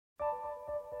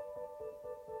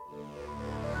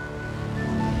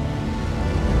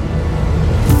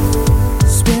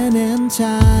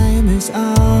time is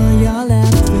all you're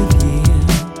left with here.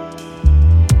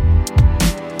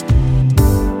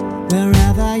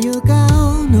 Wherever you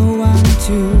go, no one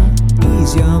to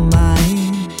ease your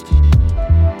mind.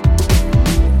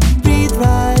 Breathe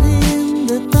right in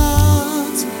the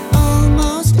thoughts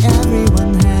almost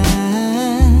everyone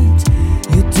had.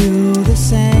 You do the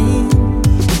same,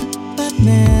 but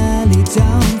merely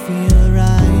don't feel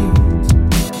right.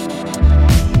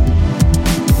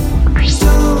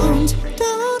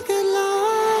 Don't get lost.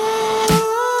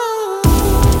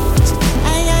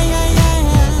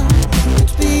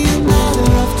 It'll be a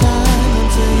matter of time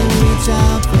until you reach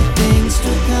out for things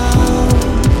to come.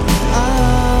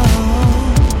 Oh,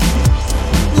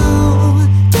 no,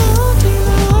 don't be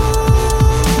lost.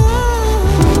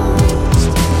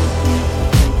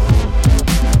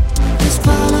 Just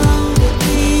follow the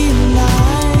green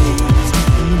light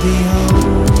and be home.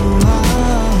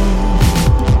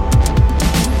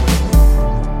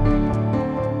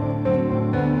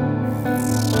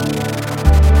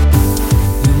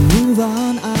 You move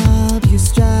on up, you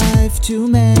strive to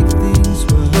make things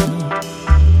work.